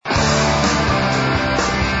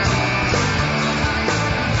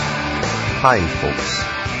Hi folks,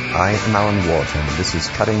 I am Alan Watt and this is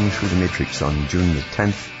Cutting Through the Matrix on June the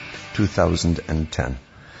 10th, 2010.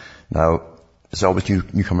 Now, there's always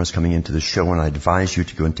newcomers coming into the show, and I advise you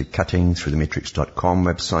to go into cuttingthroughthematrix.com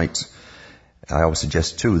website. I always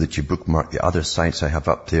suggest too that you bookmark the other sites I have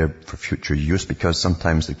up there for future use, because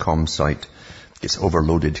sometimes the com site gets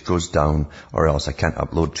overloaded, goes down, or else I can't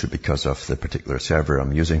upload to because of the particular server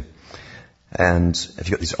I'm using. And if you've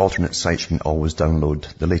got these alternate sites, you can always download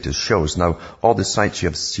the latest shows. Now, all the sites you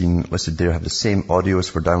have seen listed there have the same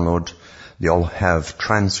audios for download. They all have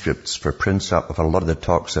transcripts for print up of a lot of the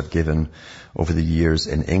talks I've given over the years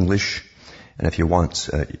in English. And if you want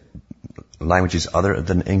languages other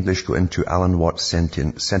than English, go into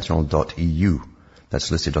alanwattsentinel.eu.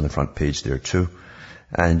 That's listed on the front page there too.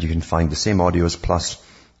 And you can find the same audios plus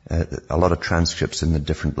a lot of transcripts in the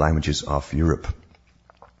different languages of Europe.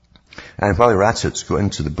 And while you're at it, go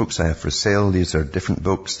into the books I have for sale. These are different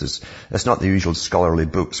books. It's not the usual scholarly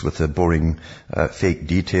books with the boring fake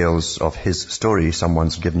details of his story.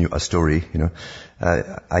 Someone's given you a story,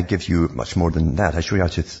 I give you much more than that. I show you how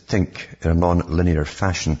to think in a non-linear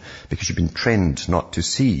fashion, because you've been trained not to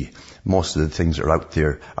see most of the things that are out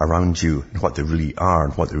there around you and what they really are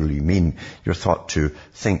and what they really mean. You're taught to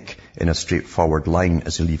think in a straightforward line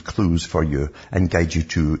as they leave clues for you and guide you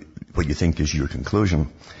to what you think is your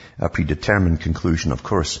conclusion. A predetermined conclusion, of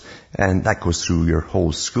course. And that goes through your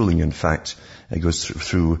whole schooling, in fact. It goes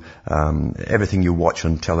through everything you watch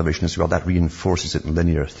on television as well. That reinforces it in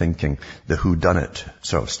linear thinking, the whodunit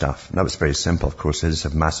sort of stuff. And that was very simple, of course. They just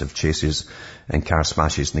have massive chases and car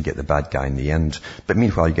smashes, and they get the bad guy in the end. But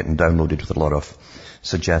meanwhile, you're getting downloaded with a lot of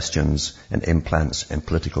suggestions and implants and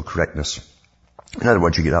political correctness. In other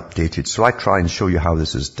words, you get updated. So I try and show you how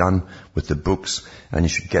this is done with the books, and you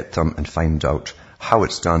should get them and find out how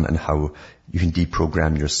it's done and how you can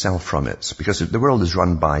deprogram yourself from it. Because the world is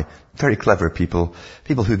run by very clever people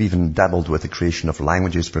who've even dabbled with the creation of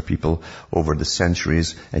languages for people over the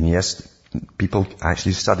centuries. And yes, people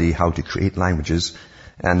actually study how to create languages,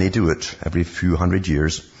 and they do it every few hundred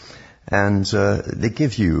years. And they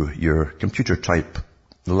give you your computer type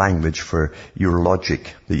language for your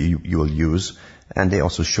logic that you will use, and they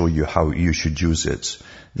also show you how you should use it.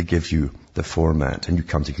 They give you the format, and you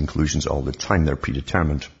come to conclusions all the time. They're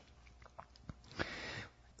predetermined.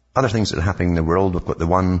 Other things that are happening in the world, we've got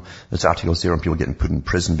there's articles there on people getting put in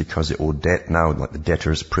prison because they owe debt now, like the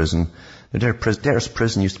debtor's prison. The debtor's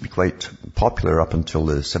prison used to be quite popular up until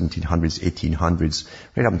the 1700s, 1800s,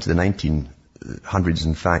 right up into the 1900s,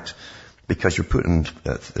 in fact, because you're put in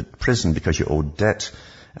prison because you owe debt.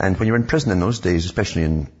 And when you're in prison in those days, especially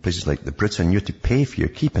in places like Britain, you had to pay for your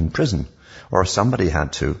keep in prison. Or somebody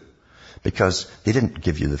had to, because they didn't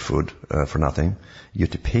give you the food for nothing. You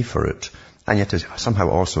had to pay for it. And you had to somehow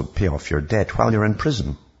also pay off your debt while you're in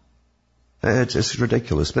prison. It's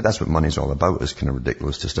ridiculous, but that's what money's all about. It's kind of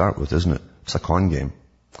ridiculous to start with, isn't it? It's a con game.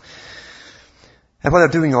 And while they're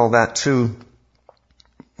doing all that too,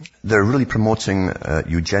 they're really promoting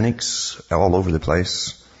eugenics all over the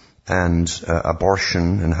place, and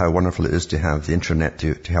abortion, and how wonderful it is to have the internet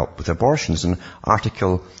to help with abortions. An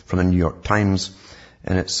article from the New York Times,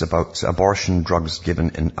 and it's about abortion drugs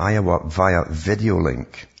given in Iowa via video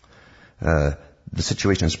link. The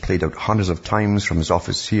situation is played out hundreds of times from his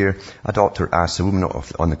office here. A doctor asks a woman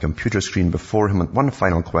on the computer screen before him one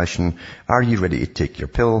final question: are you ready to take your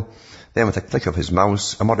pill? Then with a click of his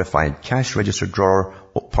mouse, a modified cash register drawer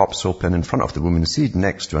pops open in front of the woman seated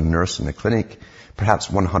next to a nurse in a clinic, perhaps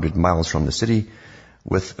 100 miles from the city,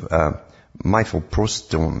 with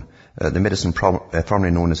mifeprostone, the medicine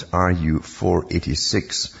formerly known as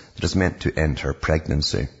RU486, that is meant to end her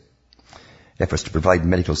pregnancy. Efforts to provide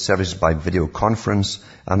medical services by video conference,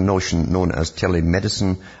 a notion known as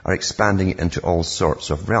telemedicine, are expanding into all sorts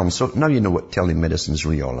of realms. So now you know what telemedicine is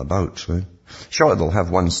really all about. Right? Sure, they'll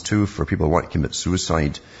have ones too for people who want to commit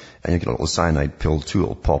suicide, and you get a little cyanide pill too,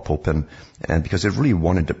 it'll pop open. And because they've really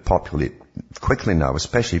wanted to populate quickly now,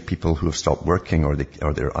 especially people who have stopped working, or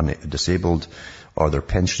they're disabled, or they're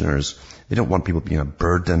pensioners. They don't want people being a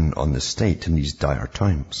burden on the state in these dire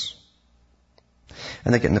times.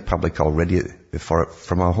 And they're getting the public all ready for it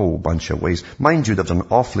from a whole bunch of ways. Mind you, they've done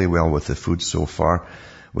awfully well with the food so far,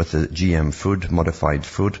 with the GM food, modified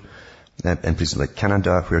food, in places like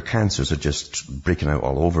Canada, where cancers are just breaking out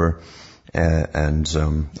all over.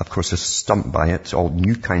 Of course, they're stumped by it, all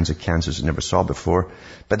new kinds of cancers they never saw before.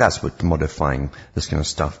 But that's what modifying this kind of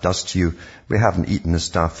stuff does to you. We haven't eaten this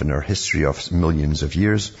stuff in our history of millions of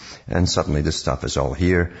years, and suddenly this stuff is all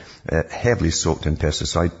here, heavily soaked in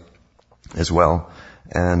pesticide as well.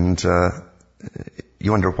 And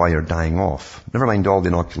you wonder why you're dying off. Never mind all the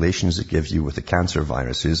inoculations it gives you with the cancer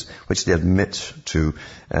viruses, which they admit to,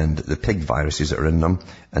 and the pig viruses that are in them.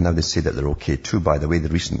 And now they say that they're okay too, by the way. The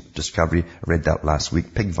recent discovery, I read that last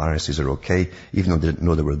week, pig viruses are okay, even though they didn't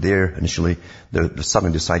know they were there initially. They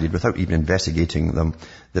suddenly decided, without even investigating them,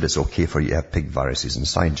 that it's okay for you to have pig viruses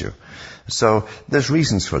inside you. So there's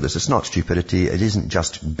reasons for this. It's not stupidity. It isn't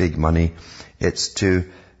just big money. It's to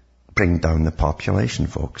bring down the population,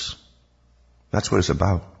 folks. That's what it's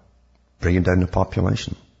about. Bringing down the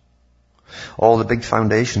population. All the big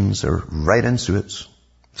foundations are right into it,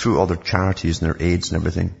 through all their charities and their aids and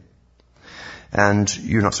everything. And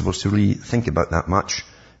you're not supposed to really think about that much.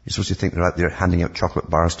 You're supposed to think they're out there handing out chocolate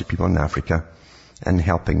bars to people in Africa and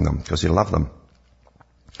helping them because they love them.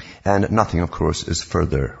 And nothing, of course, is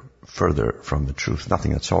further from the truth.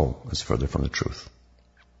 Nothing at all is further from the truth.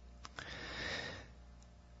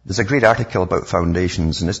 There's a great article about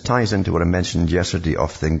foundations, and this ties into what I mentioned yesterday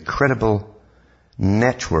of the incredible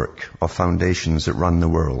network of foundations that run the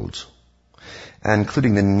world,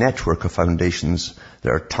 including the network of foundations that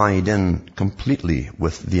are tied in completely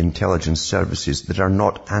with the intelligence services that are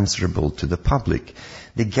not answerable to the public.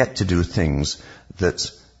 They get to do things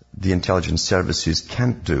that the intelligence services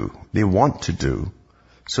can't do. They want to do,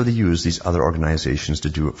 so they use these other organizations to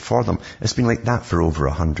do it for them. It's been like that for over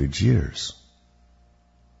 100 years.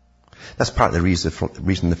 That's part of the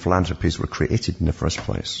reason the philanthropies were created in the first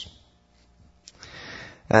place.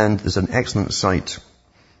 And there's an excellent site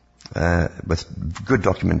with good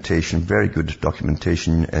documentation, very good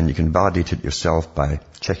documentation, and you can validate it yourself by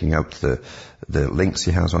checking out the links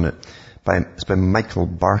he has on it. It's by Michael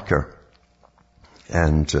Barker.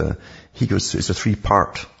 And it's a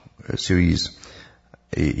 3-part series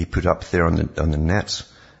he put up there on the net.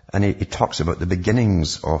 And he talks about the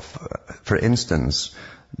beginnings of, for instance,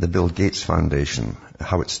 the Bill Gates Foundation,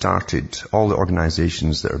 how it started, all the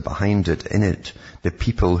organizations that are behind it, in it, the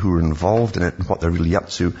people who are involved in it and what they're really up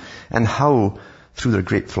to, and how, through their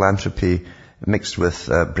great philanthropy, mixed with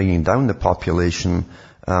bringing down the population,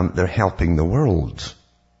 they're helping the world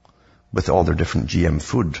with all their different GM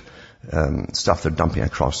food stuff they're dumping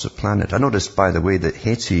across the planet. I noticed, by the way, that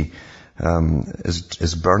Haiti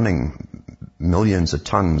is burning millions of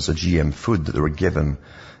tons of GM food that they were given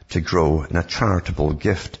to grow in a charitable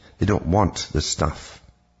gift. They don't want this stuff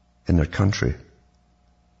in their country.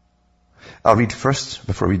 I'll read first,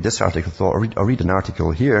 before I read this article, I'll read an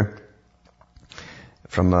article here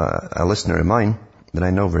from a listener of mine that I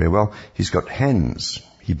know very well. He's got hens.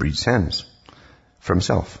 He breeds hens for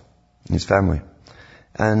himself and his family.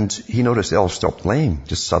 And he noticed they all stopped laying,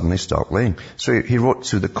 just suddenly stopped laying. So he wrote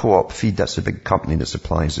to the Co-op Feed, that's a big company that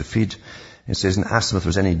supplies the feed. He says, and asked them if there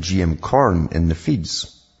was any GM corn in the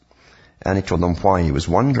feeds. And he told them why he was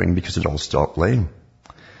wondering, because it all stopped laying.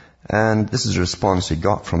 And this is the response he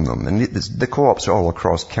got from them. And the co-ops are all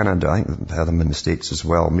across Canada. I think they have them in the States as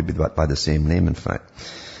well, maybe by the same name, in fact.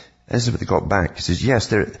 And this is what they got back. He says, yes,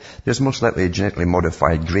 there's most likely genetically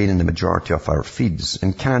modified grain in the majority of our feeds.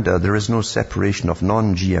 In Canada, there is no separation of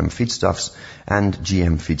non-GM feedstuffs and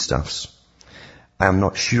GM feedstuffs. I am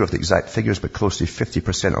not sure of the exact figures, but close to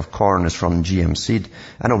 50% of corn is from GM seed,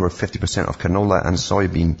 and over 50% of canola and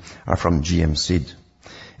soybean are from GM seed.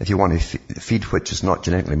 If you want a feed which is not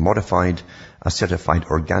genetically modified, a certified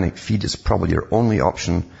organic feed is probably your only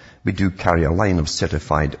option. We do carry a line of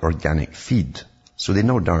certified organic feed. So they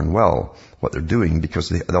know darn well what they're doing, because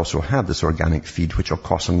they also have this organic feed, which will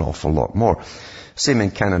cost an awful lot more. Same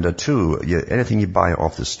in Canada too. Anything you buy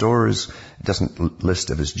off the stores, it doesn't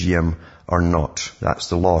list if it's GM or not. That's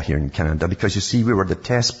the law here in Canada, because you see, we were the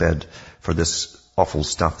test bed for this awful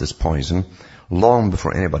stuff, this poison, long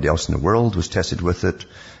before anybody else in the world was tested with it.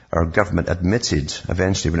 Our government admitted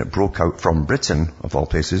eventually, when it broke out from Britain, of all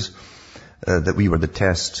places, that we were the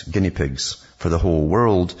test guinea pigs for the whole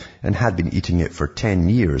world, and had been eating it for 10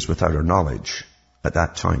 years without our knowledge at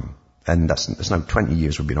that time. And it's now 20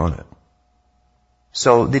 years we've been on it.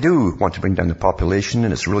 So they do want to bring down the population,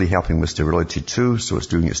 and it's really helping with sterility too, so it's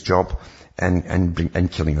doing its job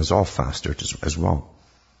and killing us all faster as well.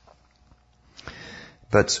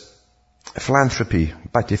 But philanthropy,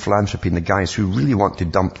 back to philanthropy and the guys who really want to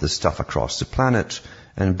dump this stuff across the planet,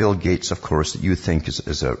 and Bill Gates, of course, that you think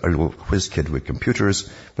is a little whiz kid with computers,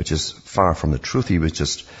 which is far from the truth. He was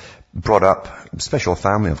just brought up, special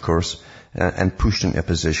family, of course, and pushed into a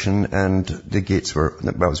position, and the gates were,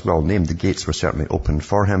 well, it was well named, the gates were certainly opened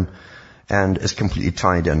for him, and is completely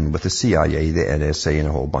tied in with the CIA, the NSA, and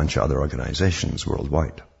a whole bunch of other organizations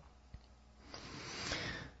worldwide.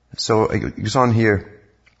 So it goes on here.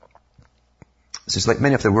 It says, like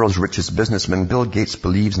many of the world's richest businessmen, Bill Gates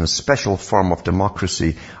believes in a special form of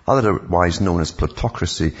democracy, otherwise known as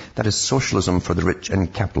plutocracy, that is socialism for the rich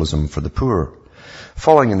and capitalism for the poor.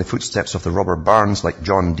 Following in the footsteps of the robber barons like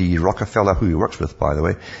John D. Rockefeller, who he works with, by the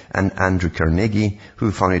way, and Andrew Carnegie,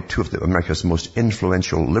 who founded two of America's most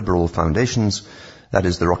influential liberal foundations, that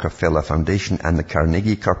is the Rockefeller Foundation and the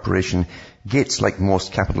Carnegie Corporation, Gates, like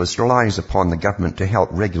most capitalists, relies upon the government to help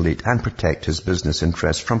regulate and protect his business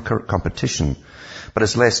interests from competition, but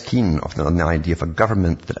is less keen on the idea of a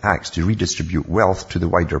government that acts to redistribute wealth to the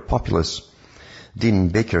wider populace. Dean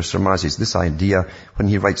Baker surmises this idea when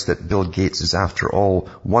he writes that Bill Gates is, after all,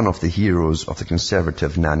 one of the heroes of the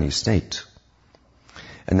conservative nanny state.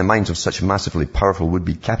 In the minds of such massively powerful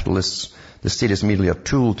would-be capitalists, the state is merely a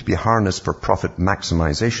tool to be harnessed for profit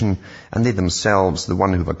maximization, and they themselves, the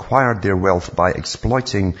one who have acquired their wealth by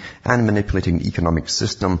exploiting and manipulating the economic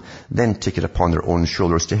system, then take it upon their own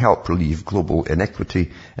shoulders to help relieve global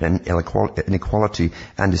inequity and inequality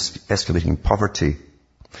and escalating poverty.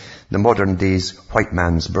 The modern day's white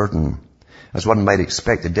man's burden. As one might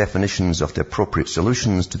expect, the definitions of the appropriate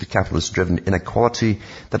solutions to the capitalist-driven inequality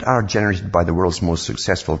that are generated by the world's most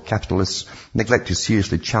successful capitalists neglect to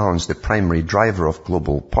seriously challenge the primary driver of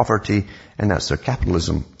global poverty, and that's their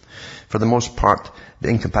capitalism. For the most part, the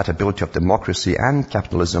incompatibility of democracy and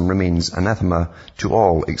capitalism remains anathema to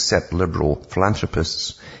all except liberal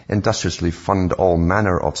philanthropists, industriously fund all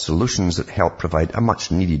manner of solutions that help provide a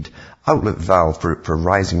much-needed outlet valve for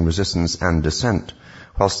rising resistance and dissent,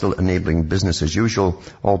 while still enabling business as usual,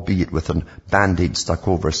 albeit with a band-aid stuck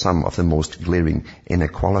over some of the most glaring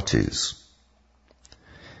inequalities.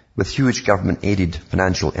 With huge government-aided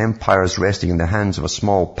financial empires resting in the hands of a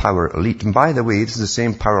small power elite, and by the way, this is the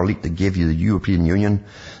same power elite that gave you the European Union,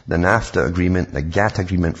 the NAFTA agreement, the GATT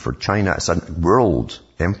agreement for China. It's a world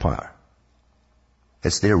empire.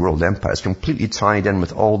 It's their world empire. It's completely tied in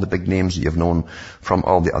with all the big names that you've known from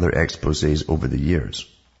all the other exposés over the years.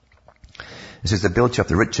 It says the ability of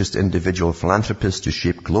the richest individual philanthropists to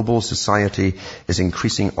shape global society is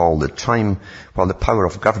increasing all the time, while the power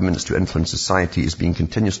of governments to influence society is being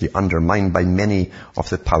continuously undermined by many of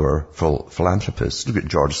the powerful philanthropists. Look at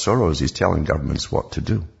George Soros. He's telling governments what to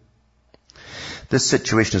do. This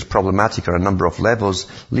situation is problematic on a number of levels,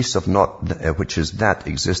 least of not which is that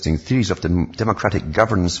existing theories of democratic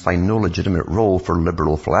governance find no legitimate role for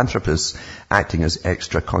liberal philanthropists acting as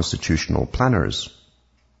extra-constitutional planners.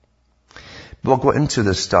 We'll go into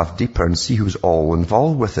this stuff deeper and see who's all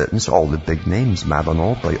involved with it. And it's all the big names, Madeleine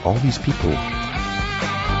Albright, all these people.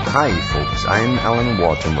 Hi folks, I'm Alan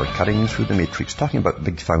Watt and we're cutting through the matrix, talking about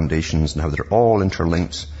big foundations and how they're all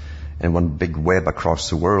interlinked in one big web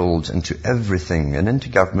across the world into everything, and into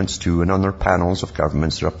governments too, and on their panels of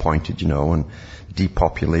governments they're appointed, and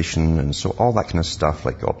depopulation and so all that kind of stuff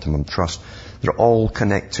like Optimum Trust. They're all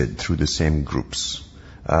connected through the same groups.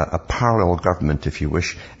 A parallel government, if you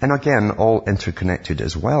wish, and again, all interconnected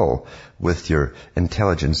as well with your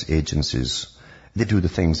intelligence agencies. They do the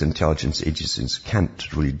things intelligence agencies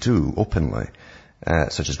can't really do openly,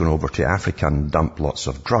 such as going over to Africa and dump lots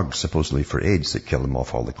of drugs, supposedly for AIDS, that kill them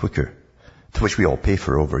off all the quicker, to which we all pay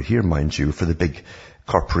for over here, mind you, for the big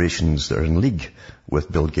corporations that are in league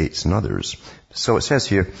with Bill Gates and others. So it says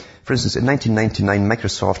here, for instance, in 1999,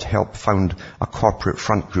 Microsoft helped found a corporate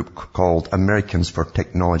front group called Americans for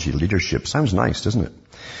Technology Leadership. Sounds nice, doesn't it?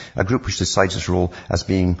 A group which decides its role as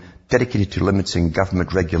being dedicated to limiting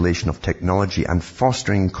government regulation of technology and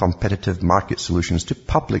fostering competitive market solutions to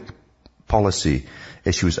public policy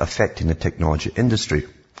issues affecting the technology industry.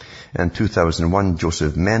 In 2001,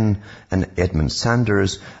 Joseph Menn and Edmund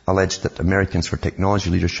Sanders alleged that Americans for Technology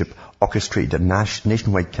Leadership orchestrated a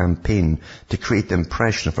nationwide campaign to create the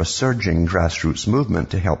impression of a surging grassroots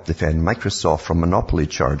movement to help defend Microsoft from monopoly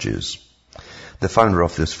charges. The founder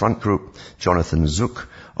of this front group, Jonathan Zook,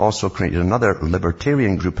 also created another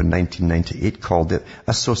libertarian group in 1998 called the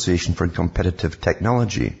Association for Competitive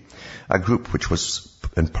Technology, a group which was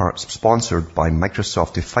in part sponsored by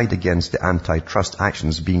Microsoft to fight against the antitrust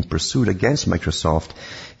actions being pursued against Microsoft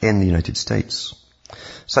in the United States.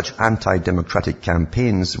 Such anti-democratic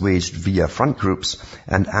campaigns waged via front groups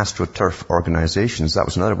and AstroTurf organizations, that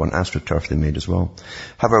was another one, AstroTurf they made as well,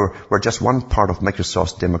 however, were just one part of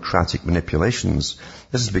Microsoft's democratic manipulations.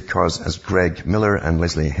 This is because, as Greg Miller and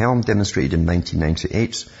Leslie Helm demonstrated in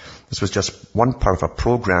 1998, this was just one part of a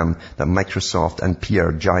program that Microsoft and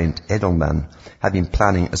PR giant Edelman had been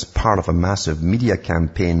planning as part of a massive media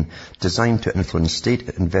campaign designed to influence state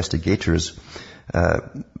investigators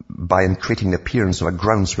by creating the appearance of a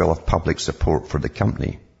groundswell of public support for the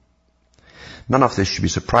company. None of this should be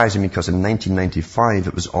surprising because in 1995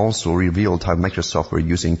 it was also revealed how Microsoft were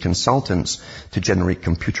using consultants to generate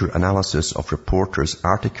computer analysis of reporters'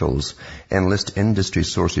 articles, enlist industry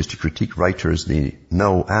sources to critique writers they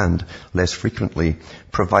know and, less frequently,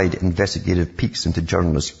 provide investigative peeks into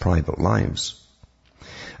journalists' private lives.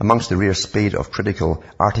 Amongst the rare spate of critical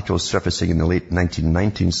articles surfacing in the late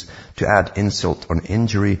 1990s, to add insult on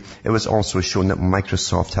injury, it was also shown that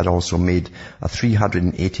Microsoft had also made a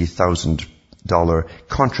 $380,000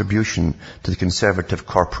 contribution to the conservative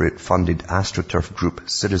corporate-funded AstroTurf group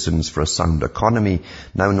Citizens for a Sound Economy,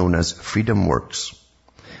 now known as FreedomWorks.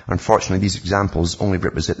 Unfortunately, these examples only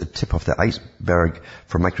represent the tip of the iceberg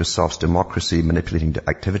for Microsoft's democracy manipulating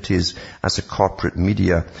activities as the corporate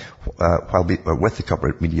media, while being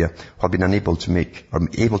able to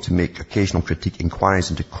make occasional critique inquiries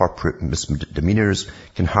into corporate misdemeanors,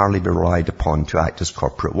 can hardly be relied upon to act as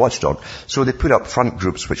corporate watchdog. So they put up front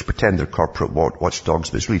groups which pretend they're corporate watchdogs,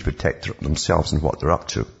 but it's really to protect themselves and what they're up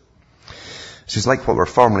to. This is like what were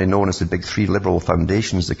formerly known as the big three liberal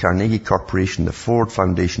foundations, the Carnegie Corporation, the Ford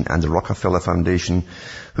Foundation, and the Rockefeller Foundation,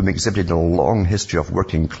 whom exhibited a long history of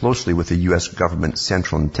working closely with the U.S. government's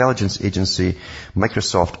Central Intelligence Agency.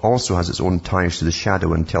 Microsoft also has its own ties to the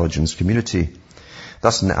shadow intelligence community.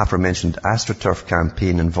 Thus, in the aforementioned AstroTurf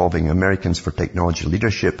campaign involving Americans for Technology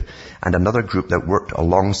Leadership and another group that worked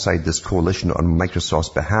alongside this coalition on Microsoft's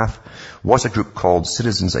behalf was a group called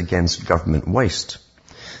Citizens Against Government Waste.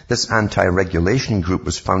 This anti-regulation group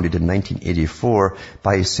was founded in 1984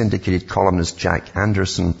 by syndicated columnist Jack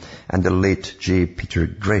Anderson and the late J. Peter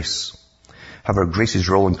Grace. However, Grace's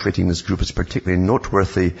role in creating this group is particularly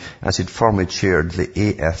noteworthy as he'd formerly chaired the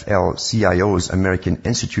AFL-CIO's American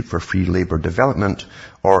Institute for Free Labor Development,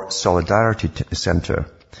 or Solidarity Center,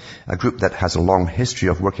 a group that has a long history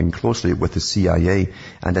of working closely with the CIA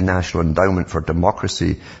and the National Endowment for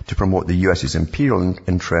Democracy to promote the U.S.'s imperial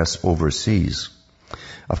interests overseas.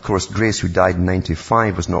 Of course, Grace, who died in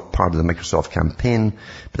 1995, was not part of the Microsoft campaign,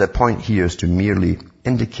 but the point here is to merely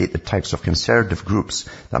indicate the types of conservative groups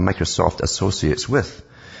that Microsoft associates with.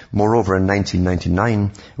 Moreover, in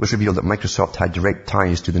 1999, it was revealed that Microsoft had direct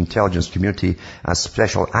ties to the intelligence community as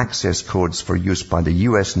special access codes for use by the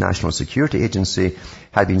U.S. National Security Agency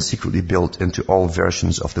had been secretly built into all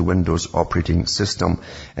versions of the Windows operating system.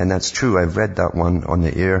 And that's true. I read that one on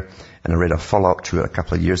the air, and I read a follow-up to it a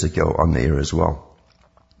couple of years ago on the air as well.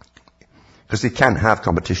 Because they can't have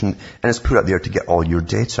competition, and it's put out there to get all your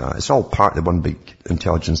data. It's all part of the one big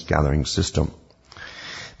intelligence gathering system.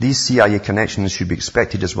 These CIA connections should be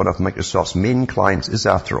expected as one of Microsoft's main clients is,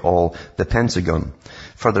 after all, the Pentagon.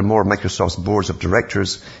 Furthermore, Microsoft's boards of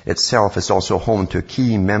directors itself is also home to a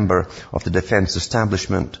key member of the defense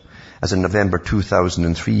establishment. As in November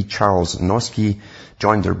 2003, Charles Noski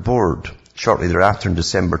joined their board. Shortly thereafter, in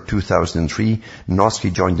December 2003,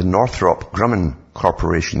 Noski joined the Northrop Grumman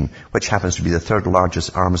Corporation, which happens to be the third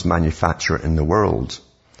largest arms manufacturer in the world.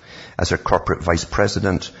 As their corporate vice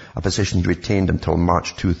president, a position he retained until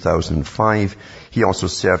March 2005, he also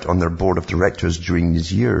served on their board of directors during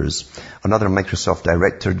these years. Another Microsoft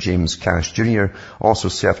director, James Cash Jr., also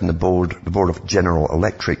served on the board of General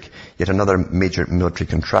Electric, yet another major military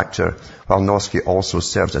contractor, while Noski also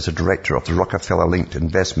serves as a director of the Rockefeller-linked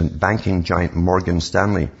investment banking giant Morgan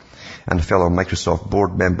Stanley. And fellow Microsoft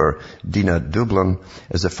board member Dina Dublin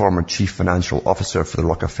is the former chief financial officer for the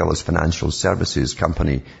Rockefeller's financial services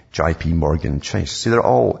company, JP Morgan Chase. See, they're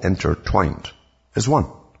all intertwined as one.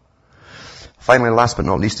 Finally, last but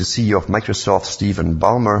not least, the CEO of Microsoft, Stephen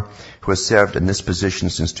Ballmer, who has served in this position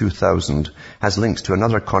since 2000, has links to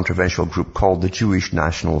another controversial group called the Jewish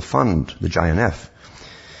National Fund, the JNF.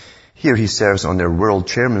 Here he serves on their World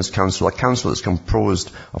Chairman's Council, a council that's composed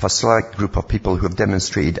of a select group of people who have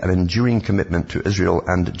demonstrated an enduring commitment to Israel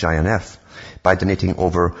and JNF by donating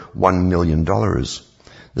over $1 million.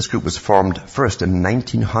 This group was formed first in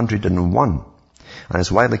 1901 and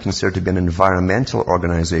is widely considered to be an environmental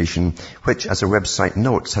organization which, as their website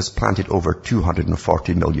notes, has planted over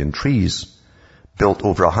 240 million trees, built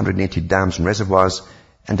over 180 dams and reservoirs,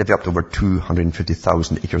 and developed over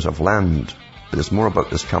 250,000 acres of land. But there's more about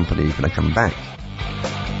this company when I come back.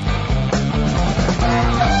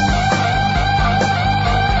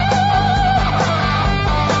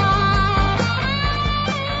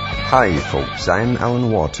 Hi folks, I'm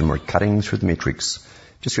Alan Watt and we're cutting through the matrix.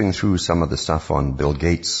 Just going through some of the stuff on Bill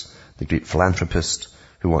Gates, the great philanthropist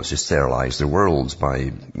who wants to sterilize the world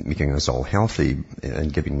by making us all healthy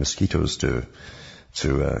and giving mosquitoes to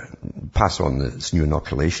pass on this new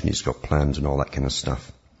inoculation he's got planned and all that kind of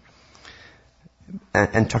stuff.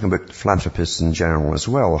 and talking about philanthropists in general as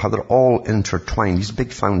well, how they're all intertwined. These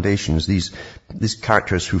big foundations, these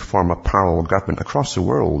characters who form a parallel government across the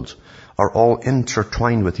world are all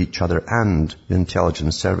intertwined with each other and the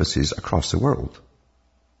intelligence services across the world.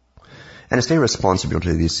 And it's their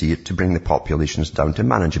responsibility, they see it, to bring the populations down to a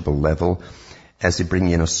manageable level as they bring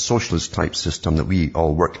in a socialist type system that we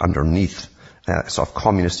all work underneath, sort of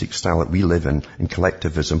communistic style that we live in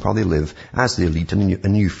collectivism, while they live as the elite in a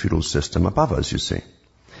new feudal system above us, you see.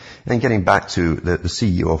 And getting back to the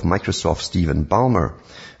CEO of Microsoft, Stephen Ballmer,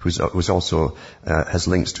 who's also has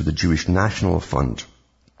links to the Jewish National Fund,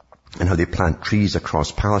 and how they plant trees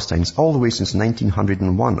across Palestine all the way since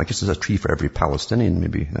 1901. I guess there's a tree for every Palestinian,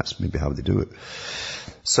 maybe. That's maybe how they do it.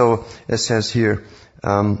 So it says here,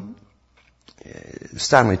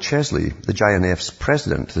 Stanley Chesley, the JNF's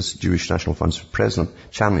president, this Jewish National Fund's president,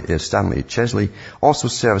 Stanley Chesley, also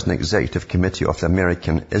serves on the executive committee of the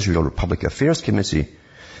American Israel Public Affairs Committee.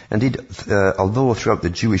 Indeed, although throughout the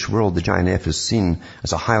Jewish world the JNF is seen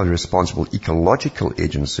as a highly responsible ecological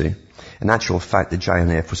agency, in actual fact the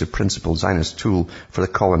JNF was a principal Zionist tool for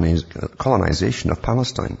the colonization of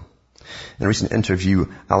Palestine. In a recent interview,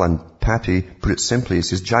 Alan Pappy put it simply, he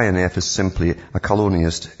says, JNF is simply a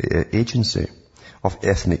colonialist agency of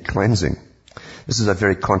ethnic cleansing. This is a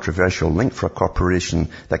very controversial link for a corporation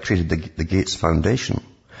that created the Gates Foundation.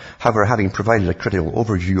 However, having provided a critical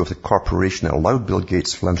overview of the corporation that allowed Bill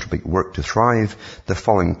Gates' philanthropic work to thrive, the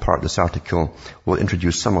following part of this article will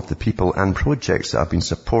introduce some of the people and projects that have been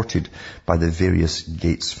supported by the various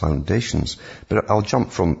Gates Foundations. But I'll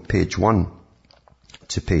jump from page 1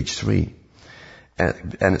 to page 3.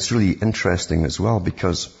 And it's really interesting as well,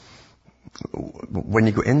 because when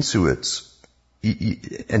you go into it,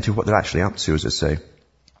 into what they're actually up to, as I say,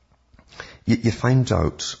 you find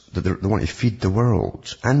out that they want to feed the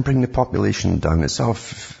world and bring the population down. It's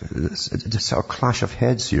a clash of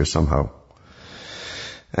heads here somehow.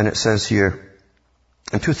 And it says here,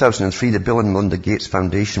 in 2003, the Bill and Melinda Gates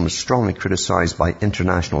Foundation was strongly criticized by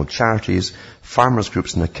international charities, farmers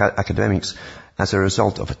groups and academics as a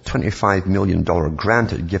result of a $25 million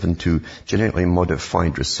grant it had given to genetically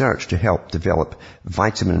modified research to help develop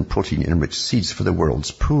vitamin and protein-enriched seeds for the world's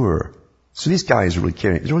poor. So these guys really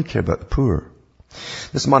care about the poor.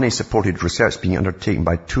 This money supported research being undertaken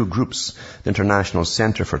by two groups, the International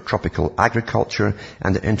Center for Tropical Agriculture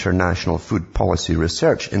and the International Food Policy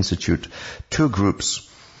Research Institute, two groups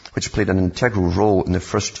which played an integral role in the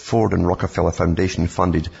first Ford and Rockefeller Foundation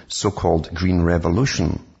funded so-called Green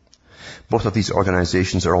Revolution. Both of these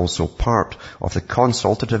organizations are also part of the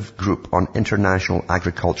Consultative Group on International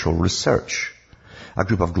Agricultural Research, a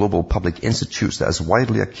group of global public institutes that is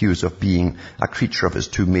widely accused of being a creature of its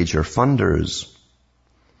two major funders,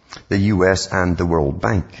 the US and the World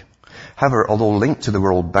Bank. However, although linked to the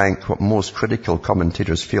World Bank, what most critical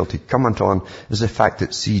commentators fail to comment on is the fact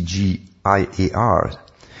that CGIAR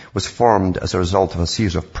was formed as a result of a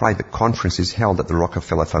series of private conferences held at the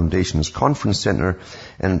Rockefeller Foundation's conference center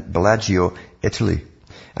in Bellagio, Italy,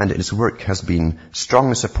 and its work has been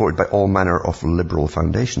strongly supported by all manner of liberal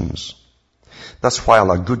foundations. Thus,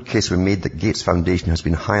 while a good case was made that Gates Foundation has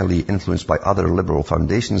been highly influenced by other liberal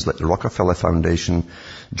foundations like the Rockefeller Foundation,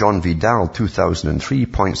 John Vidal, 2003,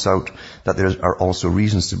 points out that there are also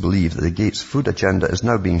reasons to believe that the Gates food agenda is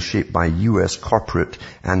now being shaped by U.S. corporate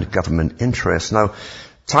and government interests. Now,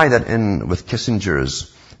 tie that in with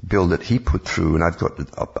Kissinger's bill that he put through, and I'll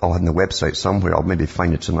have on the website somewhere, I'll maybe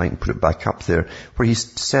find it tonight and put it back up there, where he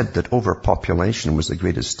said that overpopulation was the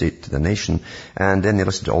greatest state to the nation, and then they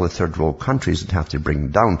listed all the third world countries that have to bring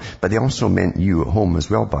down, but they also meant you at home as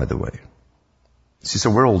well, by the way. It's a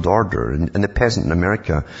world order, and the peasant in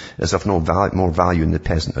America is of more value than the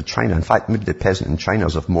peasant of China. In fact, maybe the peasant in China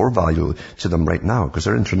is of more value to them right now, because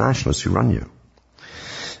they're internationalists who run you.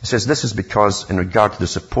 It says this is because, in regard to the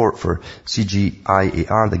support for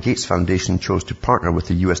CGIAR, the Gates Foundation chose to partner with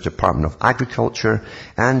the U.S. Department of Agriculture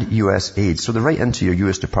and USAID. So they're right into your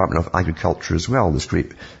U.S. Department of Agriculture as well, this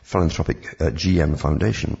great philanthropic GM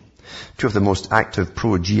Foundation. Two of the most active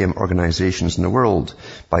pro-GM organizations in the world,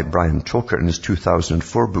 by Brian Tokert in his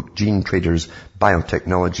 2004 book, Gene Traders,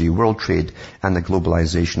 Biotechnology, World Trade, and the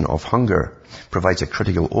Globalization of Hunger, provides a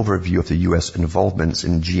critical overview of the U.S. involvements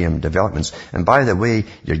in GM developments. And by the way,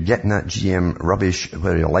 you're getting that GM rubbish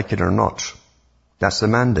whether you like it or not. That's the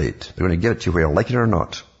mandate. They're going to give it to you whether you like it or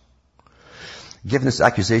not. Given this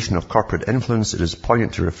accusation of corporate influence, it is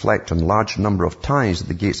poignant to reflect on the large number of ties that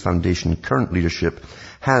the Gates Foundation current leadership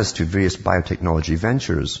has to various biotechnology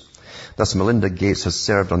ventures. Thus, Melinda Gates has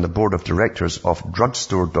served on the board of directors of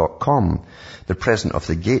Drugstore.com, the president of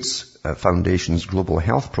the Gates Foundation's global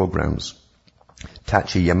health programs.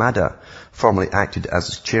 Tachi Yamada formerly acted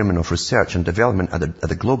as chairman of research and development at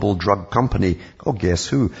the global drug company, oh guess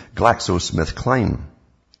who, GlaxoSmithKline,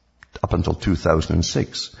 up until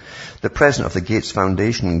 2006. The president of the Gates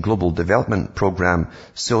Foundation Global Development Program,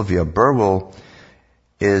 Sylvia Burwell,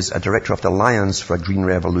 is a director of the Alliance for a Green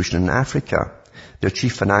Revolution in Africa. Their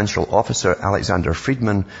chief financial officer, Alexander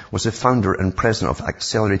Friedman, was the founder and president of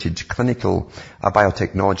Accelerated Clinical, a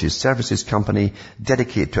biotechnology services company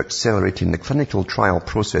dedicated to accelerating the clinical trial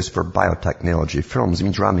process for biotechnology firms. It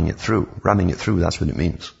means ramming it through, that's what it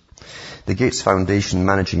means. The Gates Foundation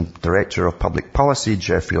Managing Director of Public Policy,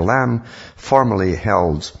 Jeffrey Lam, formerly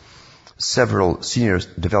held several senior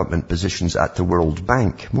development positions at the World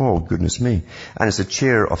Bank. Oh, goodness me. And is the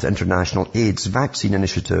chair of the International AIDS Vaccine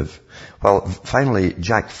Initiative. Well, finally,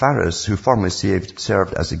 Jack Farris, who formerly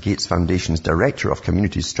served as the Gates Foundation's Director of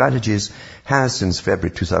Community Strategies, has since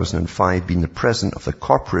February 2005 been the president of the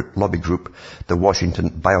corporate lobby group, the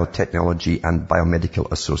Washington Biotechnology and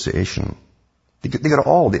Biomedical Association. They got it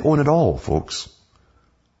all. They own it all, folks.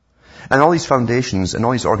 And all these foundations and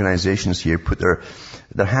all these organizations here put their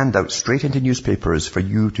hand out straight into newspapers for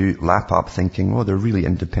you to lap up thinking, oh, they're really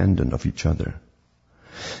independent of each other.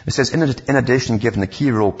 It says, in addition, given the key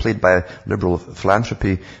role played by liberal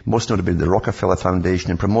philanthropy, most notably the Rockefeller Foundation,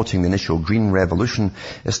 in promoting the initial Green Revolution,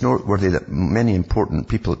 it's noteworthy that many important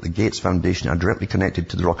people at the Gates Foundation are directly connected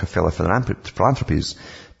to the Rockefeller philanthropies.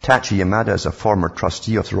 Tachi Yamada is a former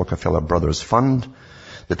trustee of the Rockefeller Brothers Fund.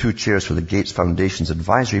 The two chairs for the Gates Foundation's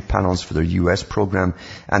advisory panels for their U.S. program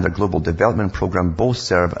and their global development program both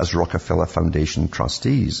serve as Rockefeller Foundation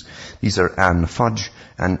trustees. These are Anne Fudge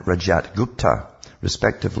and Rajat Gupta,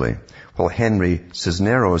 respectively, while Henry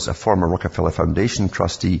Cisneros, a former Rockefeller Foundation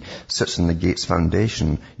trustee, sits in the Gates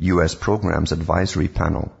Foundation U.S. Programs Advisory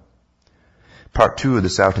Panel. Part 2 of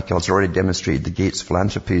this article has already demonstrated the Gates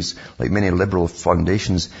philanthropies, like many liberal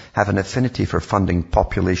foundations, have an affinity for funding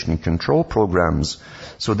population control programs.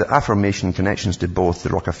 So the aforementioned connections to both the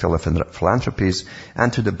Rockefeller philanthropies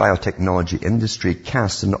and to the biotechnology industry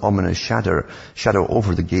cast an ominous shadow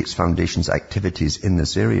over the Gates Foundation's activities in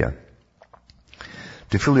this area.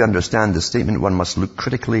 To fully understand this statement, one must look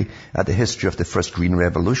critically at the history of the first Green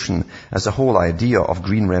Revolution, as the whole idea of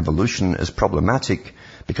Green Revolution is problematic,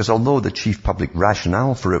 because although the chief public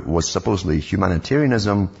rationale for it was supposedly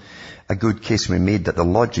humanitarianism, a good case can be made that the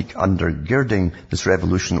logic undergirding this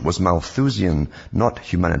revolution was Malthusian, not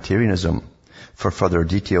humanitarianism. For further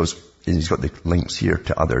details, he's got the links here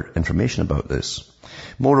to other information about this.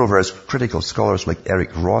 Moreover, as critical scholars like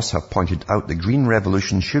Eric Ross have pointed out, the Green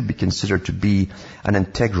Revolution should be considered to be an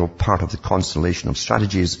integral part of the constellation of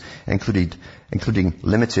strategies, including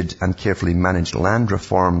limited and carefully managed land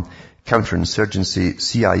reform, counterinsurgency,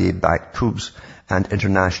 CIA-backed coups, and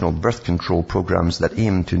international birth control programs that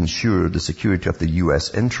aim to ensure the security of the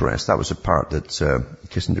U.S. interest. That was a part that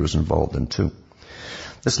Kissinger was involved in too.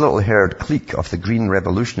 This little-haired clique of the Green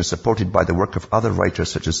Revolution is supported by the work of other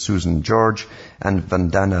writers such as Susan George and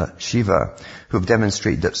Vandana Shiva, who have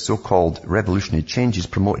demonstrated that so-called revolutionary changes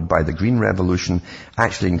promoted by the Green Revolution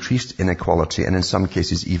actually increased inequality and in some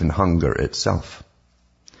cases even hunger itself.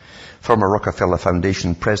 Former Rockefeller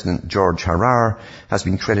Foundation President George Harar has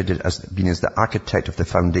been credited as being the architect of the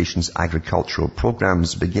Foundation's agricultural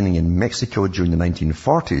programs beginning in Mexico during the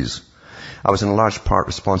 1940s. I was in large part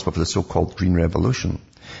responsible for the so-called Green Revolution.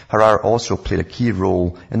 Harar also played a key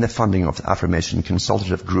role in the funding of the aforementioned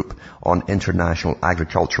consultative group on international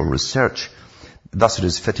agricultural research. Thus it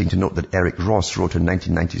is fitting to note that Eric Ross wrote in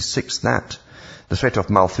 1996 that the threat of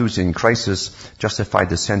Malthusian crisis justified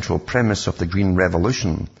the central premise of the Green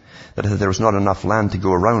Revolution, that if there was not enough land to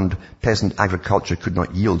go around, peasant agriculture could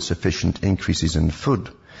not yield sufficient increases in food.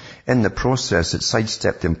 In the process, it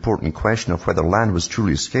sidestepped the important question of whether land was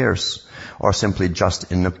truly scarce or simply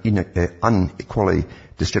just unequally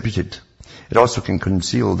distributed. It also can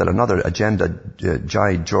conceal that another agenda,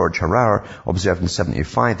 George Harar observed in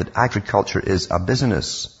 1975, that agriculture is a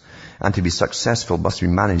business, and to be successful must be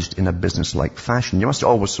managed in a business-like fashion. You must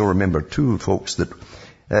also remember too, folks, that,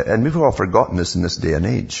 and we've all forgotten this in this day and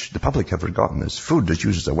age, the public have forgotten this, food is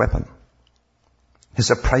used as a weapon. It's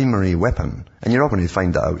a primary weapon, and you're all going to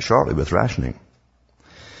find that out shortly with rationing.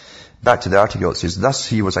 Back to the article, it says, thus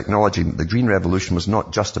he was acknowledging that the Green Revolution was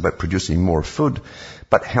not just about producing more food,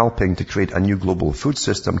 but helping to create a new global food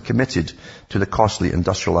system committed to the costly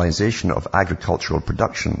industrialization of agricultural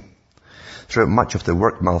production. Throughout much of the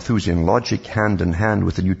work, Malthusian logic, hand in hand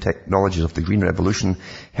with the new technologies of the Green Revolution,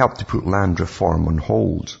 helped to put land reform on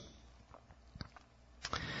hold.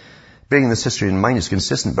 Bearing this history in mind, it's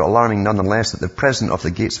consistent but alarming nonetheless that the president of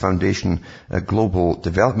the Gates Foundation Global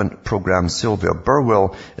Development Programme, Sylvia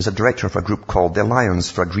Burwell, is a director of a group called the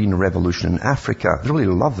Alliance for a Green Revolution in Africa. They really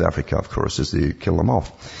love Africa, of course, as they kill them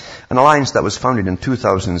off. An alliance that was founded in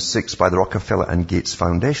 2006 by the Rockefeller and Gates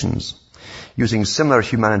Foundations. Using similar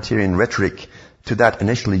humanitarian rhetoric to that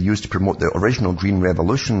initially used to promote the original Green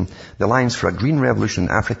Revolution, the Alliance for a Green Revolution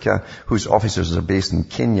in Africa, whose offices are based in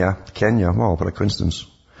Kenya, wow, what a coincidence,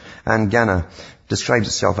 and Ghana, describes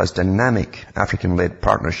itself as dynamic African-led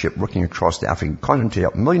partnership working across the African continent to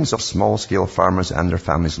help millions of small-scale farmers and their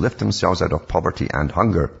families lift themselves out of poverty and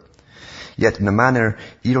hunger. Yet in a manner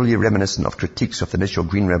eerily reminiscent of critiques of the initial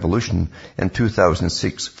Green Revolution in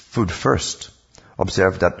 2006, Food First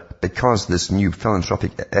observed that because this new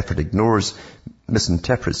philanthropic effort ignores,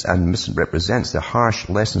 misinterprets and misrepresents the harsh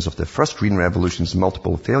lessons of the first Green Revolution's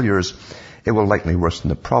multiple failures, it will likely worsen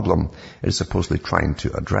the problem it is supposedly trying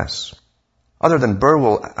to address. Other than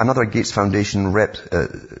Burwell, another Gates Foundation rep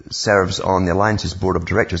serves on the Alliance's board of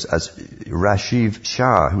directors as Rashiv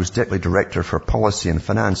Shah, who is Deputy Director for Policy and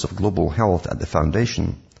Finance of Global Health at the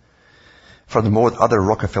Foundation. Furthermore, other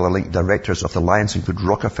Rockefeller-linked directors of the Alliance include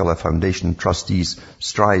Rockefeller Foundation trustees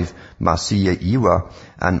Strive Masiyiwa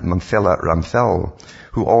and Mamphela Ramphele,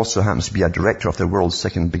 who also happens to be a director of the world's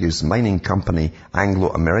second biggest mining company, Anglo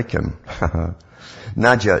American.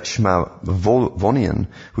 Nadia Shmavonian,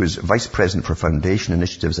 who is Vice President for Foundation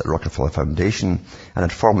Initiatives at Rockefeller Foundation and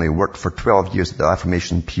had formerly worked for 12 years at the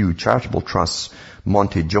Affirmation Pew Charitable Trust.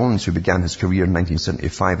 Monty Jones, who began his career in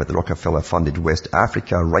 1975 at the Rockefeller-funded West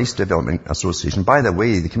Africa Rice Development Association. By the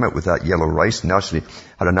way, they came out with that yellow rice, and they actually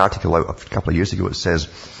had an article out a couple of years ago that says,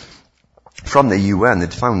 from the UN,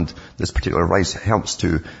 they'd found this particular rice helps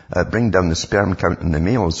to bring down the sperm count in the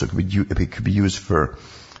males, so it could be used for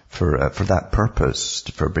that purpose,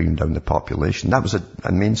 for bringing down the population. That was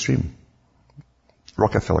a mainstream.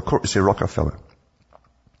 Rockefeller, courtesy Rockefeller.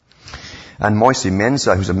 And Moise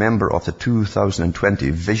Mensah, who's a member of the 2020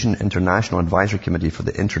 Vision International Advisory Committee for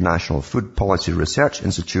the International Food Policy Research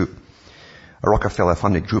Institute, a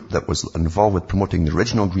Rockefeller-funded group that was involved with promoting the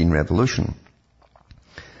original Green Revolution.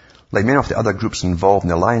 Like many of the other groups involved in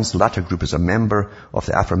the Alliance, the latter group is a member of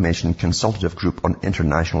the aforementioned Consultative Group on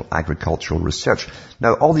International Agricultural Research.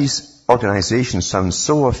 Now, all these organizations sound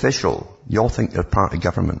so official, you all think they're part of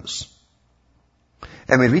governments.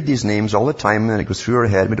 And we read these names all the time, and it goes through our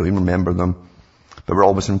head, we don't even remember them, but we're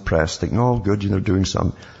always impressed, thinking, oh, good, they're doing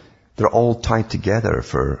something. They're all tied together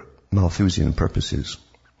for Malthusian purposes.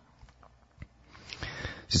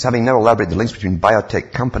 Since having now elaborated the links between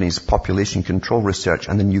biotech companies, population control research,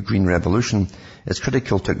 and the new Green Revolution, it's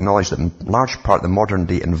critical to acknowledge that in large part the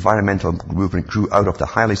modern-day environmental movement grew out of the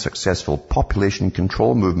highly successful population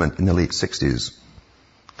control movement in the late 60s.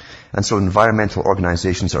 And so environmental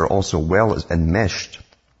organizations are also well enmeshed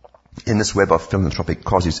in this web of philanthropic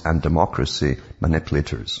causes and democracy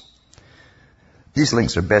manipulators. These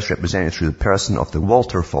links are best represented through the person of the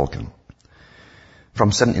Walter Falcon.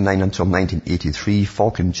 From 1979 until 1983,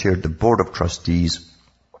 Falcon chaired the Board of Trustees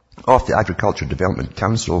of the Agriculture Development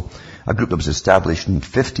Council, a group that was established in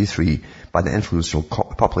 1953 by the influential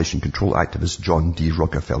population control activist John D.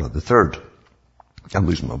 Rockefeller III. I'm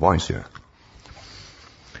losing my voice here.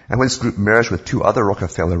 And when this group merged with two other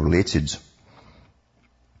Rockefeller-related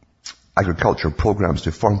agriculture programs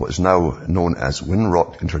to form what is now known as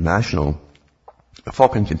Winrock International,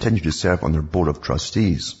 Falcon continued to serve on their Board of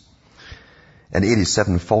Trustees. In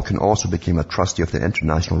 1987, Falcon also became a trustee of the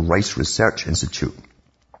International Rice Research Institute,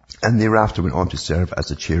 and thereafter went on to serve as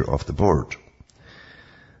the chair of the board.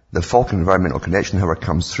 The Falcon environmental connection, however,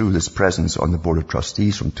 comes through this presence on the Board of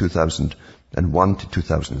Trustees from 2001 to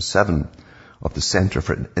 2007 of the Center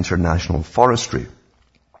for International Forestry,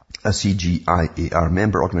 a CGIAR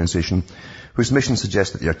member organization whose mission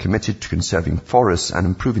suggests that they are committed to conserving forests and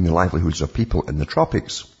improving the livelihoods of people in the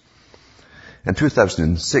tropics. In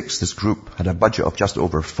 2006, this group had a budget of just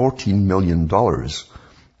over $14 million,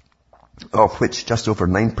 of which just over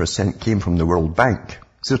 9% came from the World Bank.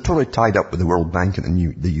 So they're totally tied up with the World Bank and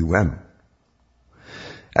the UN.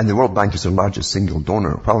 And the World Bank is their largest single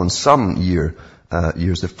donor, while in some years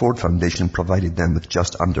the Ford Foundation provided them with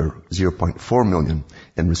just under $0.4 million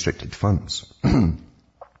in restricted funds.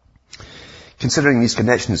 Considering these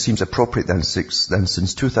connections, it seems appropriate then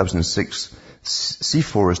since 2006,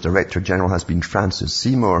 C4's Director General has been Francis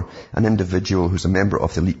Seymour, an individual who's a member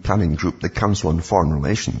of the elite planning group, the Council on Foreign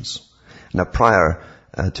Relations. Now prior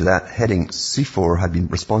to that heading, C4 had been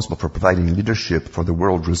responsible for providing leadership for the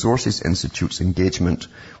World Resources Institute's engagement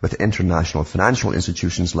with international financial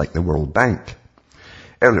institutions like the World Bank.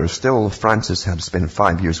 Earlier still, Francis had spent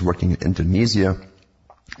 5 years working in Indonesia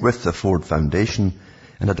with the Ford Foundation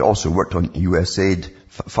and had also worked on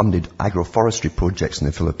USAID-funded agroforestry projects in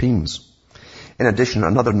the Philippines. In addition,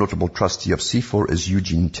 another notable trustee of CIFOR is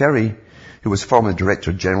Eugene Terry, who was formerly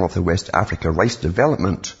Director General of the West Africa Rice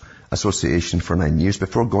Development Association for 9 years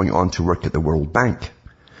before going on to work at the World Bank.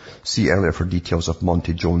 See earlier for details of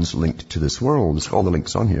Monty Jones linked to this world. There's all the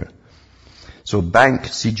links on here. So Bank,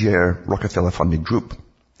 CGR, Rockefeller Funding Group.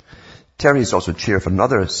 Terry is also chair of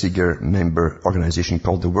another CIGR member organization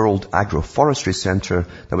called the World Agroforestry Center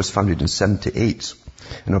that was founded in 1978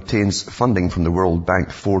 and obtains funding from the World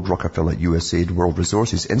Bank, Ford, Rockefeller, USAID, World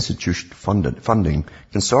Resources Institute funding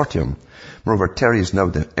consortium. Moreover, Terry is now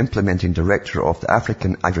the implementing director of the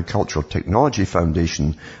African Agricultural Technology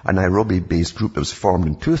Foundation, a Nairobi-based group that was formed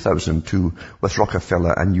in 2002 with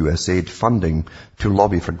Rockefeller and USAID funding to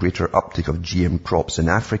lobby for greater uptake of GM crops in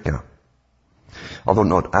Africa. Although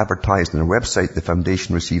not advertised on their website, the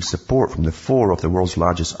foundation receives support from the 4 of the world's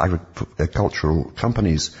largest agricultural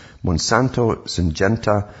companies, Monsanto,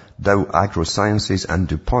 Syngenta, Dow AgroSciences, and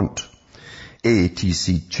DuPont.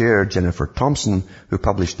 AATC Chair Jennifer Thompson, who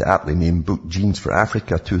published the aptly named book Genes for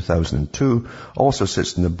Africa 2002, also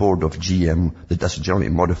sits on the board of GM, that's a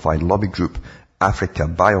genetically modified lobby group, Africa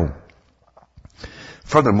Bio.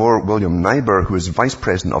 Furthermore, William Nyber, who is Vice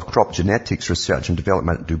President of Crop Genetics Research and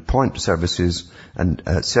Development at DuPont Services and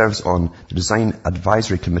serves on the Design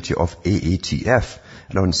Advisory Committee of AATF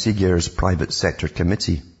and on CIGR's Private Sector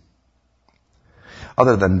Committee.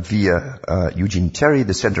 Other than via Eugene Terry,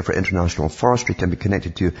 the Center for International Forestry can be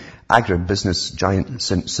connected to agribusiness giant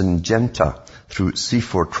Syngenta through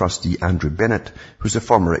CIFOR trustee Andrew Bennett, who's a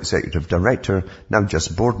former executive director, now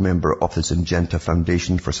just board member of the Syngenta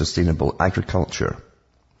Foundation for Sustainable Agriculture.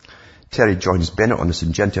 Terry joins Bennett on the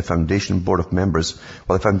Syngenta Foundation Board of Members,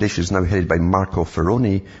 while the foundation is now headed by Marco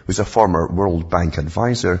Ferroni, who's a former World Bank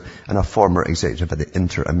advisor and a former executive at the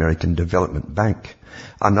Inter-American Development Bank.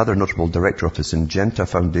 Another notable director of the Syngenta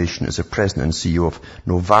Foundation is the president and CEO of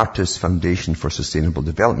Novartis Foundation for Sustainable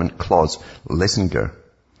Development, Klaus Lessinger.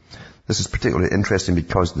 This is particularly interesting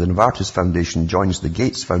because the Novartis Foundation joins the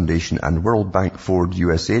Gates Foundation and World Bank, Ford,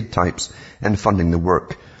 USAID types in funding the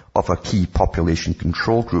work of a key population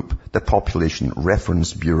control group, the Population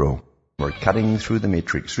Reference Bureau. We're cutting through the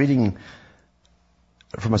matrix, reading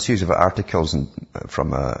from a series of articles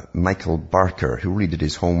from Michael Barker, who really did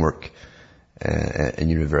his homework in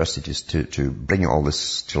universities to bring all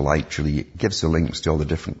this to light. Really gives the links to all the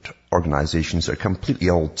different organizations that are completely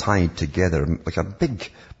all tied together, like a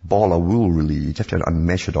big ball of wool, really. You have to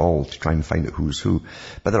unmesh it all to try and find out who's who.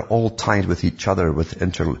 But they're all tied with each other with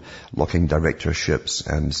interlocking directorships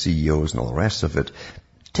and CEOs and all the rest of it,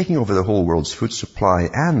 taking over the whole world's food supply,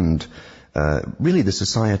 and really the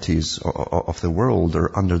societies of the world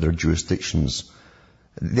are under their jurisdictions.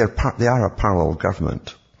 They are a parallel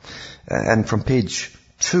government. And from page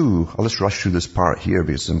 2, I'll just rush through this part here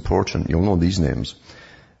because it's important. You'll know these names.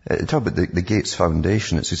 Talk about the Gates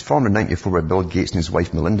Foundation. It says, formed in 1994 by Bill Gates and his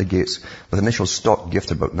wife Melinda Gates, with initial stock gift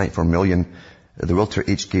of about $94 million. The Walter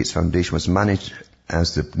H. Gates Foundation was managed,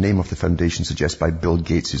 as the name of the foundation suggests, by Bill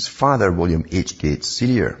Gates' father, William H. Gates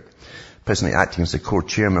Sr. Presently acting as the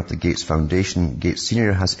co-chairman of the Gates Foundation, Gates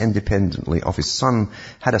Sr. has independently of his son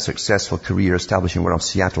had a successful career establishing one of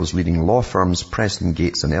Seattle's leading law firms, Preston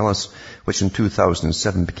Gates & Ellis, which in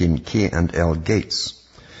 2007 became K&L Gates,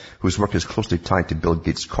 whose work is closely tied to Bill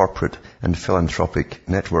Gates' corporate and philanthropic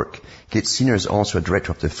network. Gates Sr. is also a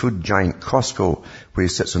director of the food giant Costco, where he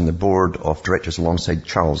sits on the board of directors alongside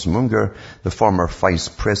Charles Munger, the former vice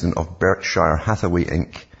president of Berkshire Hathaway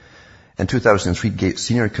Inc. In 2003, Gates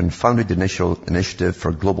Sr. co-founded the Initiative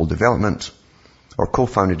for Global Development, or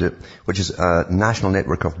co-founded it, which is a national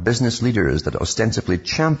network of business leaders that ostensibly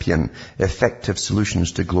champion effective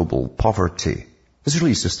solutions to global poverty. This is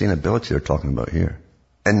really sustainability they're talking about here,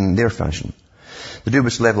 in their fashion. The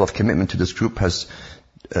dubious level of commitment to this group has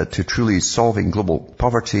to truly solving global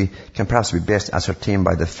poverty can perhaps be best ascertained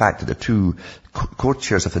by the fact that the two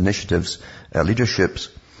co-chairs of the initiative's leaderships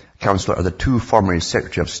Councillor are the two former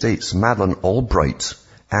Secretary of States, Madeleine Albright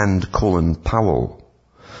and Colin Powell.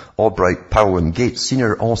 Albright, Powell and Gates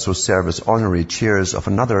Sr. also serve as honorary chairs of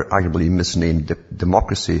another arguably misnamed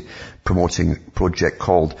democracy promoting project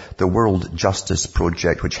called the World Justice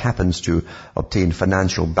Project, which happens to obtain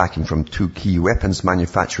financial backing from two key weapons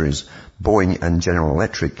manufacturers, Boeing and General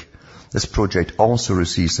Electric. This project also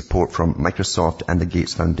receives support from Microsoft and the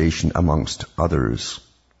Gates Foundation, amongst others.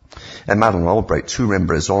 And Madeleine Albright, too,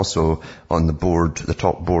 remember, is also on the board, the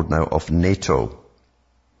top board now of NATO.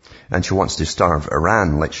 And she wants to starve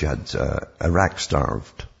Iran like she had Iraq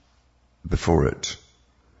starved before it.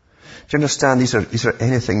 Do you understand? These are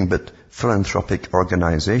anything but philanthropic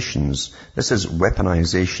organizations. This is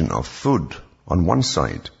weaponization of food on one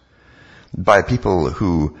side by people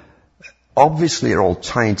who obviously are all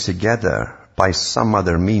tied together by some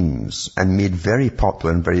other means and made very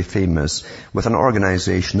popular and very famous with an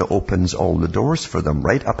organization that opens all the doors for them,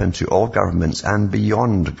 right up into all governments and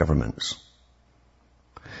beyond governments.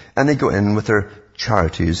 And they go in with their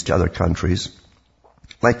charities to other countries,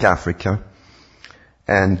 like Africa,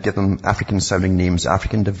 and give them African-sounding names,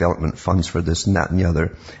 African development funds for this and that and the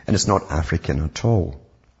other, and it's not African at all.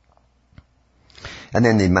 And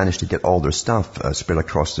then they manage to get all their stuff spread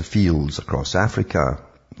across the fields, across Africa,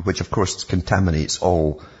 which of course contaminates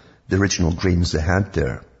all the original grains they had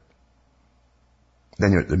there.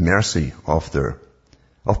 Then you're at the mercy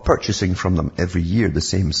of purchasing from them every year the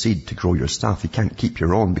same seed to grow your stuff. You can't keep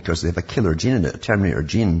your own because they have a killer gene in it, a terminator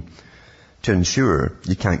gene, to ensure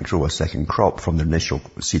you can't grow a second crop from the initial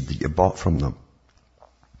seed that you bought from them.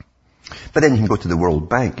 But then you can go to the World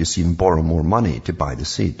Bank, you see, and borrow more money to buy the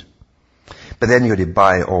seed. But then you got to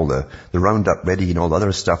buy all the Roundup Ready and all the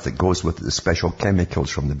other stuff that goes with the special chemicals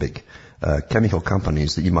from the big chemical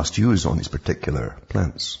companies that you must use on these particular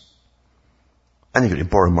plants. And you got to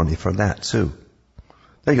borrow money for that too.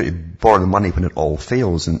 Then you got to borrow the money when it all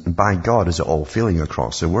fails, and by God, is it all failing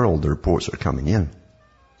across the world? The reports are coming in.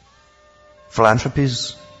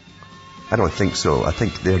 Philanthropies? I don't think so. I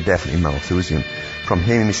think they're definitely Malthusian. From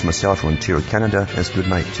Hamish, myself, from Ontario, Canada, it's good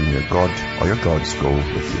night to you. God or your gods go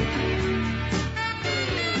with you.